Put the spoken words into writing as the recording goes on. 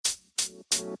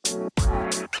Hey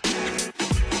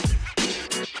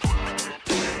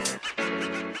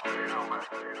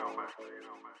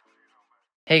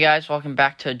guys, welcome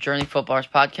back to Journey Footballers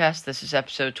Podcast. This is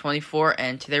episode 24,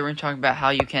 and today we're going to talk about how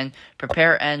you can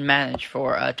prepare and manage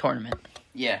for a tournament.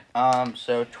 Yeah,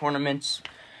 so tournaments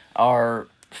are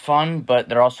fun, but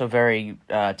they're also very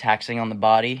taxing on the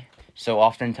body. So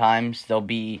oftentimes they'll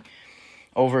be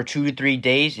over 2 to 3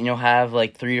 days, and you'll have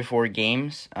like 3 to 4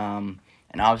 games.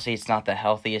 And obviously it's not the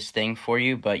healthiest thing for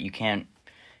you, but you can't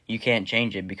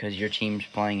change it because your team's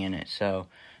playing in it. So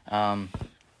we're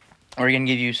going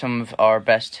to give you some of our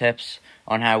best tips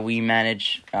on how we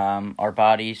manage our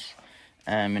bodies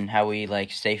and how we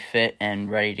stay fit and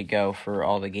ready to go for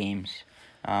all the games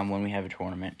when we have a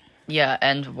tournament. Yeah,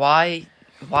 and why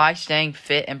staying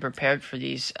fit and prepared for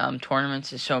these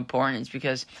tournaments is so important is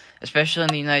because, especially in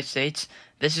the United States,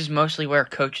 this is mostly where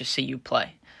coaches see you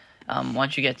play.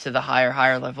 Once you get to the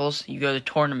higher levels, you go to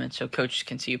tournaments so coaches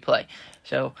can see you play.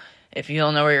 So if you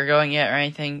don't know where you're going yet or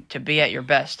anything, to be at your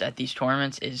best at these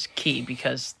tournaments is key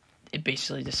because it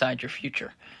basically decides your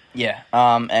future. Yeah,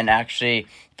 and actually,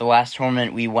 the last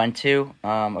tournament we went to,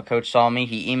 a coach saw me,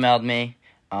 he emailed me,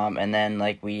 and then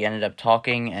we ended up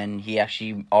talking, and he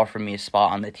actually offered me a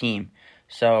spot on the team.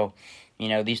 So,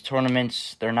 these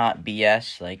tournaments, they're not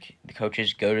BS. The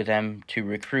coaches go to them to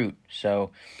recruit.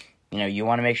 So, you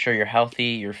want to make sure you're healthy,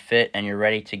 you're fit, and you're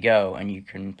ready to go, and you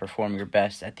can perform your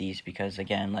best at these because,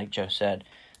 again, like Joe said,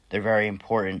 they're very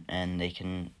important, and they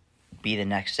can be the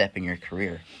next step in your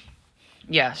career.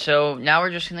 Yeah, so now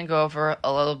we're just going to go over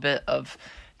a little bit of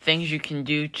things you can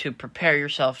do to prepare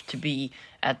yourself to be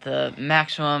at the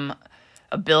maximum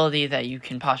ability that you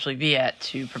can possibly be at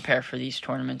to prepare for these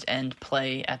tournaments and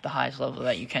play at the highest level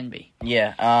that you can be.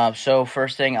 Yeah, so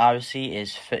first thing, obviously,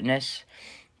 is fitness.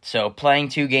 So playing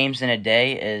 2 games in a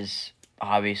day is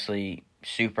obviously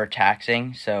super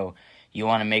taxing, so you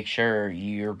want to make sure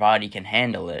your body can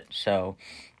handle it. So,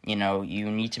 you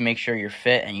need to make sure you're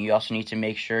fit, and you also need to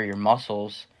make sure your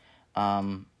muscles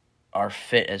are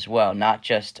fit as well, not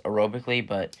just aerobically,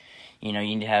 but, you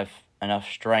need to have enough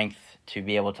strength to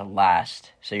be able to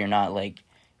last, so you're not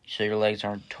so your legs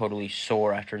aren't totally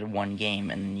sore after the one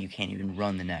game, and you can't even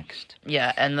run the next.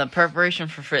 Yeah, and the preparation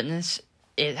for fitness,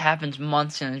 it happens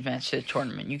months in advance to the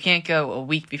tournament. You can't go a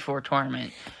week before a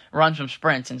tournament, run some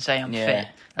sprints, and say I'm fit.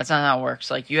 That's not how it works.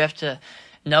 You have to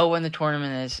know when the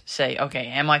tournament is, say, okay,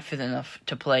 am I fit enough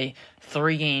to play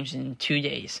 3 games in 2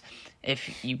 days?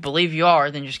 If you believe you are,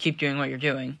 then just keep doing what you're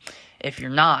doing. If you're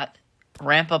not,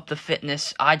 ramp up the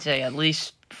fitness, I'd say at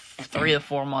least 3 to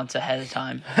 4 months ahead of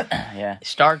time. Yeah.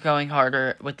 Start going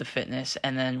harder with the fitness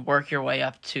and then work your way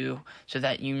up so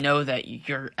that you know that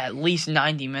you're at least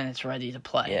 90 minutes ready to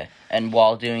play. Yeah, and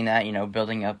while doing that,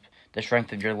 building up the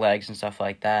strength of your legs and stuff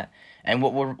like that. And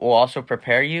what will also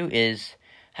prepare you is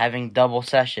having double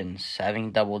sessions,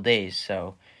 having double days.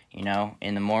 So,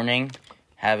 in the morning,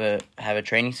 have a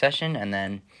training session, and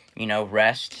then,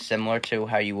 rest, similar to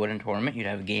how you would in a tournament. You'd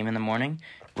have a game in the morning,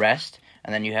 rest,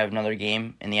 and then you have another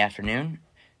game in the afternoon.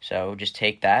 So just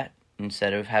take that.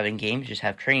 Instead of having games, just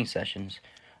have training sessions.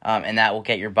 And that will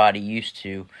get your body used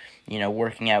to,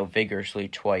 working out vigorously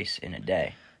twice in a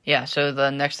day. Yeah, so the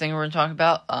next thing we're going to talk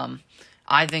about,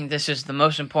 I think this is the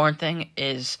most important thing,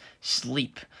 is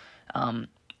sleep.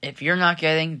 If you're not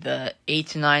getting the 8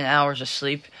 to 9 hours of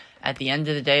sleep at the end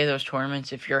of the day of those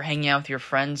tournaments, if you're hanging out with your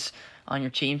friends on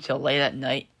your team till late at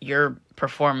night, your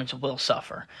performance will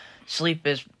suffer. Sleep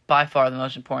is by far the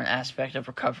most important aspect of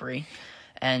recovery,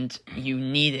 and you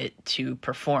need it to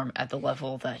perform at the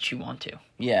level that you want to.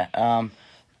 Yeah,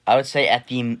 I would say at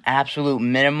the absolute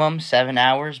minimum 7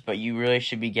 hours, but you really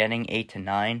should be getting 8 to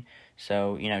 9.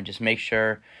 So, just make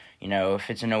sure, if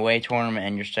it's an away tournament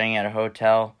and you're staying at a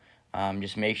hotel,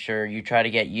 just make sure you try to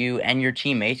get you and your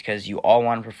teammates, because you all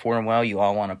want to perform well, you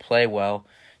all want to play well,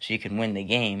 so you can win the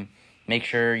game. Make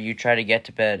sure you try to get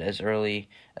to bed as early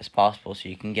as possible so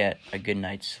you can get a good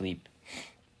night's sleep.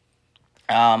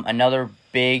 Another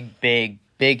big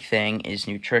thing is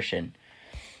nutrition.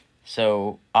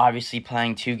 So, obviously,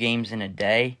 playing 2 games in a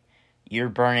day, you're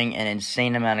burning an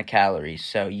insane amount of calories.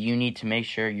 So, you need to make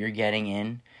sure you're getting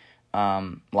in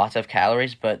lots of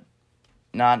calories, but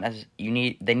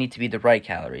they need to be the right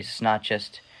calories. It's not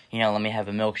just, let me have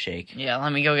a milkshake. Yeah,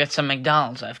 let me go get some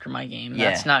McDonald's after my game.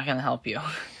 Yeah. That's not going to help you.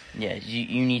 Yeah,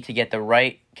 you need to get the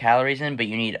right calories in, but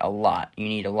you need a lot. You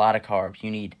need a lot of carbs. You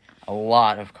need a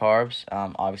lot of carbs,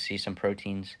 obviously some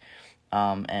proteins,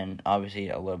 and obviously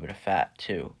a little bit of fat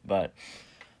too. But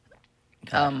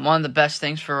one of the best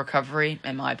things for recovery,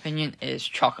 in my opinion, is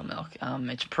chocolate milk.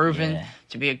 It's proven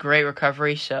to be a great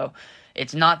recovery, so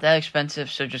it's not that expensive.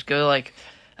 So just go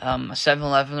a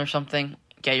 7-Eleven or something.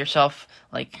 Get yourself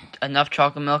like enough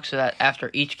chocolate milk so that after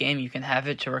each game you can have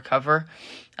it to recover,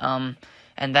 and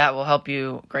that will help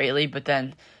you greatly. But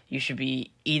then you should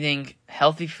be eating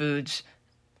healthy foods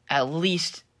at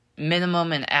least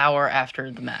minimum an hour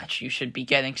after the match. You should be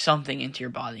getting something into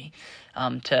your body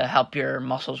to help your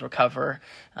muscles recover,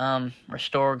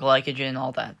 restore glycogen,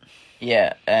 all that.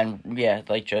 Yeah, and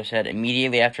like Joe said,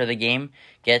 immediately after the game,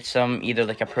 get some either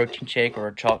like a protein shake or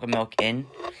a chocolate milk in,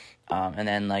 and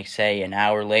then like say an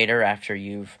hour later after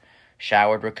you've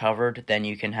showered, recovered, then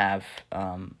you can have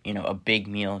a big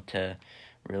meal to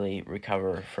really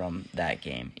recover from that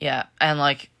game. Yeah, and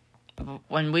like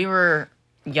when we were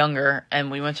younger and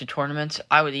we went to tournaments,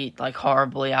 I would eat like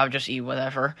horribly. I would just eat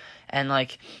whatever. And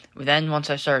like then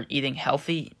once I started eating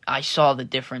healthy, I saw the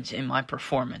difference in my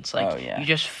performance. Like you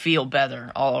just feel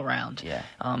better all around. Yeah.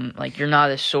 Like you're not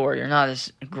as sore, you're not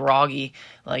as groggy.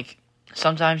 Like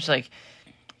sometimes like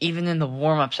even in the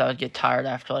warm-ups I would get tired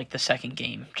after like the second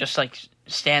game, just like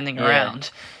standing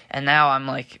around. And now I'm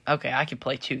like, okay, I could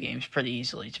play 2 games pretty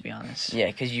easily, to be honest. Yeah,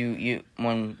 because you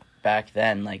when back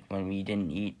then, like when we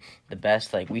didn't eat the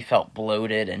best, like we felt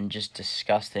bloated and just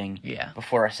disgusting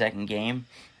before our second game.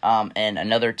 And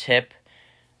another tip,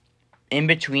 in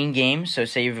between games, so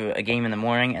say you have a game in the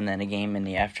morning and then a game in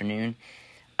the afternoon,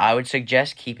 I would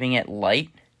suggest keeping it light,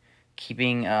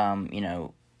 keeping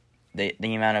the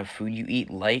amount of food you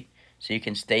eat light, so you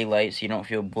can stay light, so you don't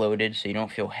feel bloated, so you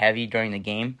don't feel heavy during the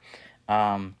game.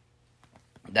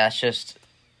 That's just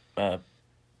a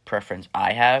preference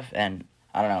I have, and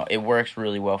I don't know, it works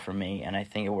really well for me, and I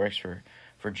think it works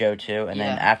for Joe too. And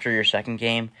then after your second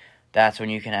game, that's when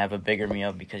you can have a bigger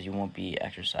meal because you won't be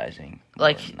exercising.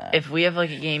 Like, if we have like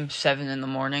a game 7 in the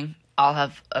morning, I'll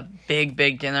have a big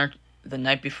dinner the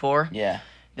night before. Yeah.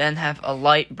 Then have a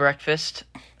light breakfast,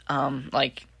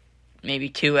 like maybe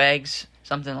 2 eggs,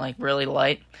 something like really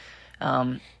light.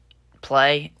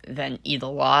 Play, then eat a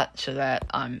lot so that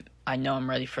I know I'm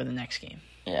ready for the next game.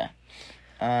 Yeah.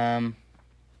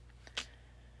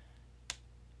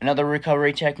 Another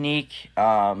recovery technique,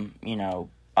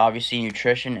 obviously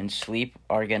nutrition and sleep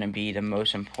are going to be the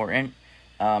most important.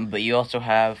 But you also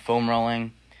have foam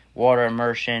rolling, water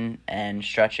immersion, and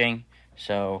stretching.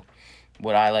 So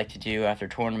what I like to do after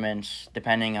tournaments,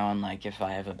 depending on like if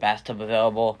I have a bathtub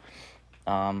available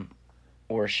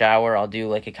or a shower, I'll do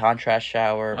like a contrast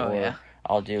shower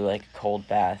I'll do like a cold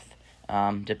bath,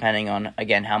 depending on,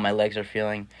 again, how my legs are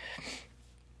feeling.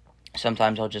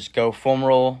 Sometimes I'll just go foam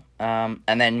roll, and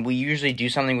then we usually do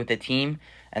something with the team,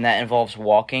 and that involves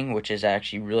walking, which is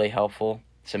actually really helpful,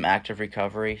 some active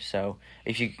recovery. So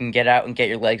if you can get out and get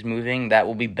your legs moving, that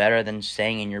will be better than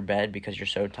staying in your bed because you're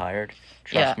so tired.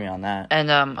 Trust me on that. And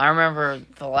I remember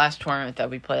the last tournament that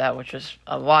we played at, which was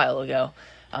a while ago,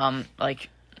 like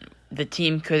the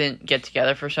team couldn't get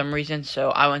together for some reason, so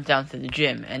I went down to the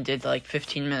gym and did like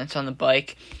 15 minutes on the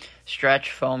bike,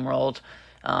 stretch, foam rolled,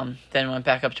 then went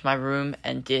back up to my room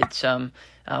and did some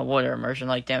water immersion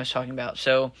like Dan was talking about.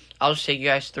 So I'll just take you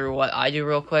guys through what I do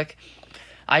real quick.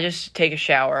 I just take a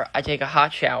shower. I take a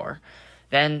hot shower.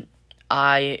 Then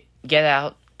I get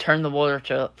out, turn the water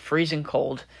to freezing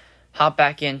cold, hop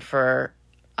back in for,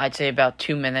 I'd say, about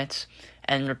 2 minutes,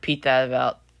 and repeat that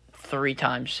about 3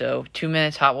 times. So 2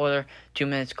 minutes hot water, 2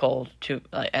 minutes cold,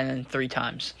 and then 3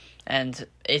 times. And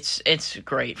it's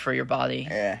great for your body.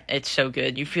 Yeah. It's so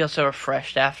good. You feel so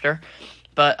refreshed after.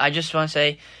 But I just want to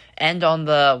say, end on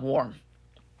the warm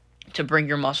to bring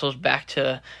your muscles back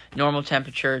to normal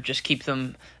temperature. Just keep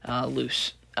them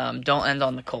loose. Don't end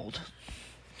on the cold.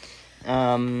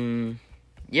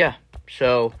 Yeah.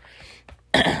 So,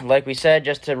 like we said,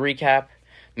 just to recap,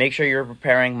 make sure you're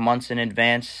preparing months in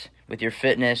advance with your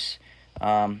fitness,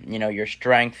 your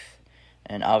strength,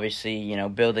 and obviously,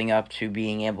 building up to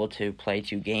being able to play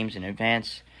 2 games in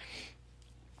advance.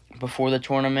 Before the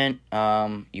tournament,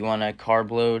 you want to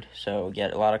carb load, so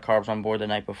get a lot of carbs on board the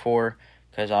night before,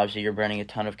 because obviously you're burning a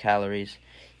ton of calories.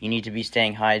 You need to be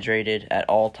staying hydrated at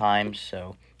all times,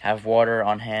 so have water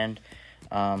on hand,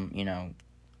 all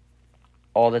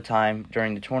the time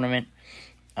during the tournament.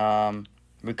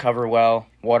 Recover well,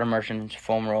 water immersion,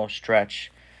 foam roll,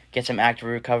 stretch. Get some active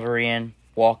recovery in,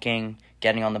 walking,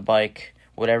 getting on the bike,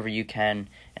 whatever you can,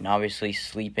 and obviously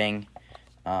sleeping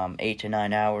 8 to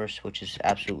 9 hours, which is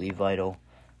absolutely vital.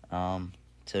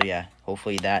 So yeah,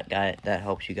 hopefully that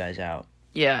helps you guys out.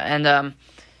 Yeah, and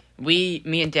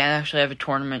me and Dan actually have a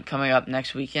tournament coming up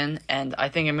next weekend, and I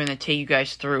think I'm going to take you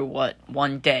guys through what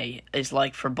one day is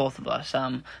like for both of us.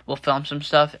 We'll film some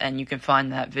stuff, and you can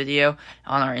find that video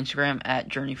on our Instagram at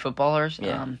Journey Footballers.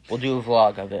 Yeah, we'll do a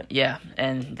vlog of it. Yeah,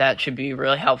 and that should be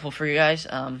really helpful for you guys.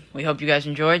 We hope you guys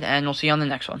enjoyed, and we'll see you on the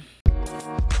next one.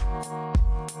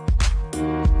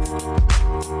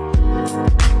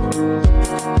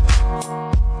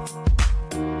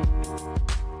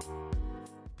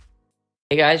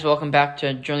 Hey guys, welcome back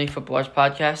to Journey Footballers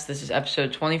Podcast. This is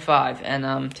episode 25,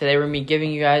 and today we're going to be giving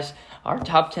you guys our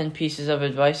top 10 pieces of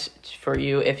advice for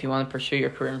you if you want to pursue your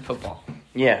career in football.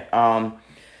 Yeah,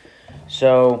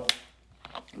 so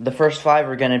the first 5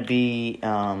 are going to be,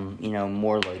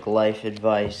 more like life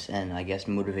advice and I guess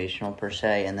motivational per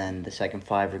se, and then the second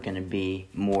 5 are going to be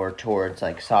more towards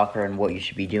like soccer and what you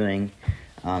should be doing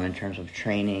in terms of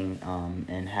training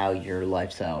and how your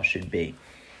lifestyle should be.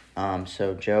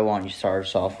 So Joe, why don't you start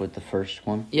us off with the first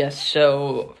one? Yes,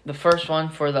 so the first one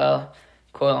for the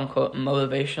quote-unquote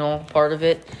motivational part of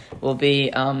it will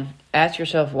be ask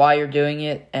yourself why you're doing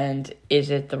it and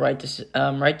is it the right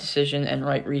decision and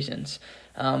right reasons.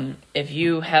 If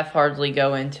you half-heartedly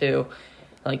go into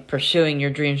like pursuing your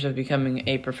dreams of becoming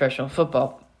a professional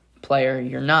football player,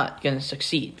 you're not going to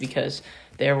succeed because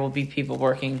there will be people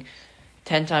working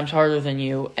 10 times harder than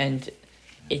you, and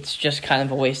it's just kind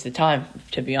of a waste of time,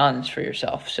 to be honest, for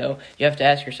yourself. So you have to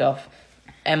ask yourself,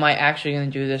 am I actually going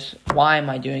to do this? Why am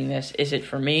I doing this? Is it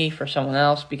for me, for someone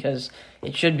else? Because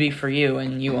it should be for you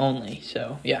and you only.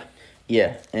 So, yeah.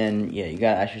 Yeah, and you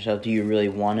got to ask yourself, do you really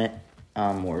want it?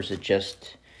 Or is it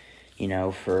just,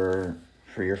 for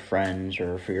your friends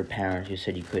or for your parents who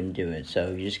said you couldn't do it?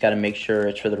 So you just got to make sure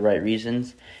it's for the right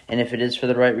reasons. And if it is for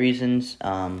the right reasons,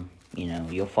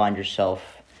 you'll find yourself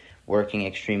working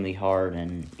extremely hard,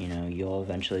 and you'll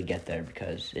eventually get there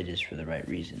because it is for the right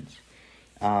reasons.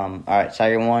 All right,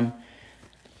 second one,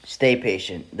 stay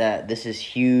patient. This is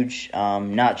huge,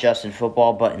 not just in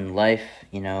football but in life.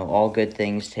 All good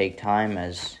things take time,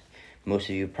 as most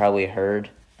of you probably heard.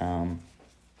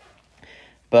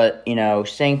 But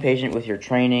staying patient with your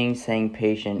training, staying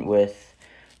patient with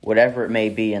whatever it may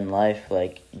be in life,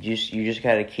 like you just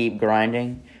got to keep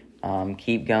grinding.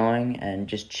 Keep going and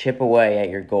just chip away at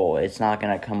your goal. It's not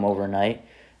going to come overnight.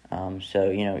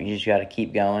 So, you just got to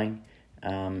keep going,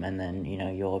 and then,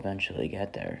 you'll eventually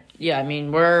get there. Yeah, I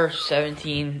mean, we're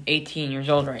 17, 18 years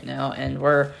old right now, and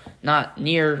we're not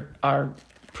near our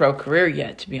pro career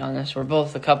yet, to be honest. We're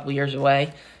both a couple years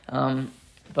away,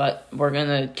 but we're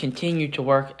going to continue to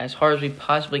work as hard as we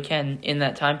possibly can in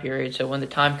that time period, so when the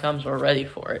time comes, we're ready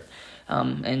for it.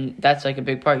 And that's like a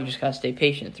big part. You just got to stay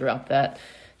patient throughout that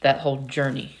whole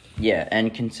journey. Yeah,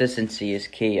 and consistency is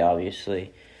key,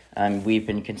 obviously. We've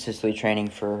been consistently training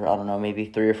for, maybe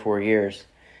 3 or 4 years,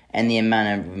 and the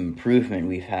amount of improvement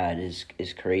we've had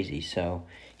is crazy. So,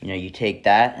 you take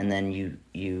that, and then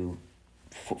you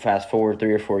fast forward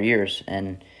 3 or 4 years,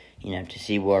 and, to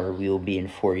see where we will be in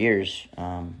 4 years,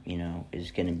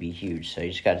 is going to be huge. So you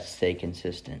just got to stay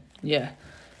consistent. Yeah.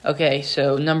 Okay,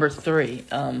 so number 3,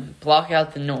 block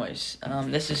out the noise.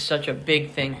 This is such a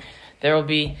big thing. There will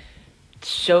be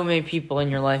so many people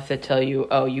in your life that tell you,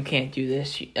 oh, you can't do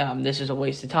this, this is a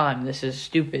waste of time, this is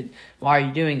stupid, why are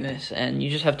you doing this? And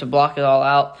you just have to block it all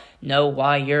out, know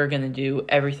why you're going to do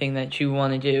everything that you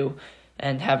want to do,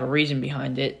 and have a reason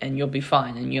behind it, and you'll be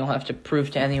fine, and you don't have to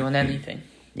prove to anyone anything.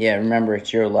 Yeah, remember,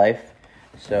 it's your life,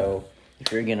 so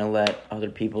if you're going to let other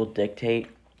people dictate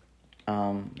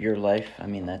your life,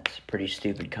 that's a pretty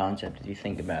stupid concept if you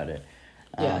think about it.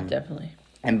 Yeah, definitely.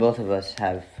 And both of us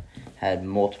have had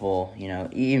multiple,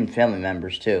 even family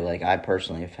members too. Like, I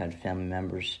personally have had family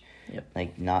members,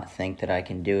 not think that I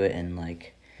can do it. And,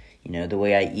 the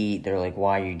way I eat, they're like,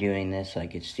 why are you doing this?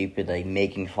 Like, it's stupid, like,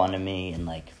 making fun of me. And,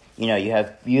 you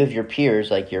have your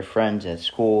peers, like, your friends at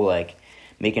school, like,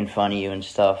 making fun of you and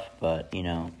stuff. But,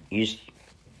 it's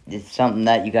something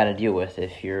that you got to deal with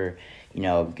if you're,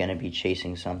 going to be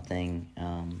chasing something,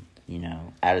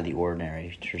 out of the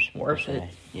ordinary. Worth it.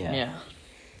 Yeah.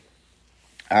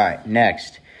 All right,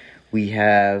 next we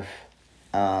have,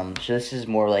 so this is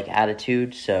more like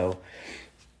attitude, so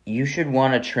you should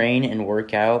want to train and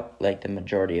work out, like, the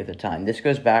majority of the time. This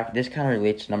kind of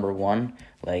relates to number 1,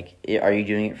 like, are you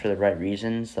doing it for the right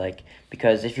reasons? Like,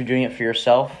 because if you're doing it for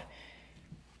yourself,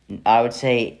 I would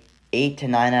say 8 to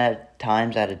 9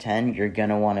 times out of 10, you're going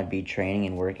to want to be training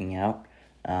and working out,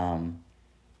 and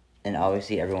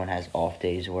obviously everyone has off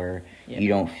days where you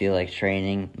don't feel like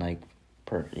training,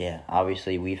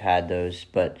 obviously we've had those,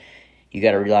 but you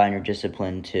got to rely on your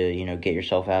discipline to, get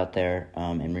yourself out there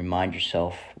and remind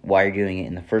yourself why you're doing it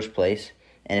in the first place.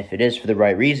 And if it is for the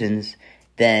right reasons,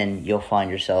 then you'll find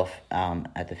yourself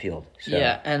at the field. So.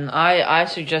 Yeah, and I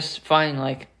suggest finding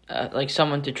like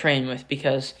someone to train with,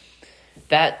 because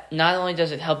that not only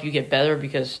does it help you get better,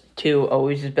 because 2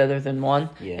 always is better than 1,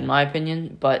 in my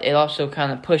opinion, but it also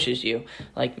kind of pushes you.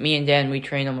 Like me and Dan, we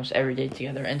train almost every day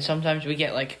together, and sometimes we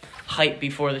get like hype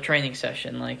before the training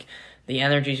session, like the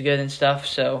energy's good and stuff,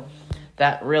 so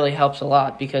that really helps a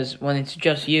lot, because when it's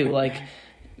just you, like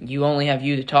you only have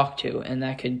you to talk to, and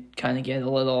that could kind of get a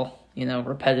little,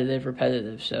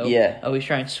 repetitive, so always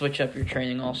try and switch up your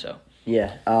training also.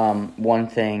 Yeah, one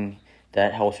thing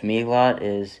that helps me a lot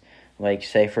is, like,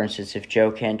 say, for instance, if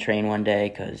Joe can't train one day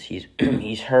because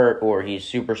he's hurt or he's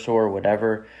super sore or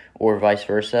whatever, or vice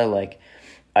versa, like,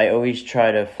 I always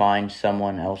try to find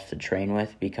someone else to train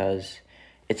with, because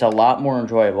it's a lot more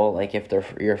enjoyable. Like, if they're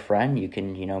your friend, you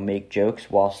can, make jokes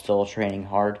while still training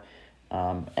hard,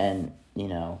 and,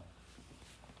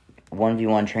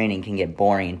 1v1 training can get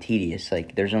boring and tedious.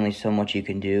 Like, there's only so much you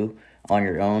can do on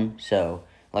your own, so,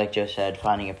 like Joe said,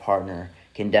 finding a partner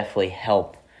can definitely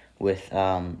help with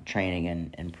training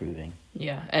and improving.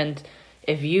 Yeah, and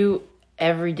if you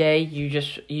every day you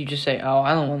just say, oh,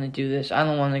 I don't want to do this, I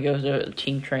don't want to go to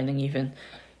team training even,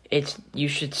 you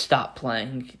should stop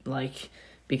playing, like,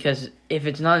 because if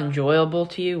it's not enjoyable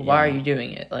to you, why are you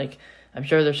doing it? Like, I'm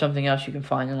sure there's something else you can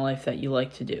find in life that you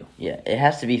like to do. Yeah, it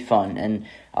has to be fun, and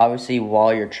obviously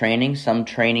while you're training, some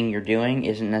training you're doing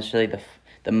isn't necessarily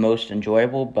the most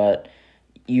enjoyable, but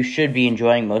you should be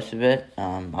enjoying most of it.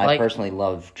 I personally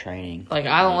love training. Like,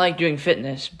 I don't like doing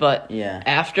fitness, but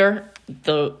after,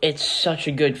 it's such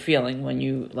a good feeling when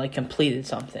you, like, completed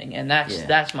something. And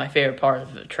that's my favorite part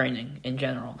of training in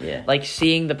general. Yeah. Like,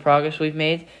 seeing the progress we've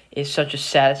made is such a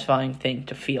satisfying thing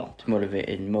to feel. It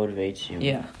motivates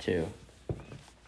you, too.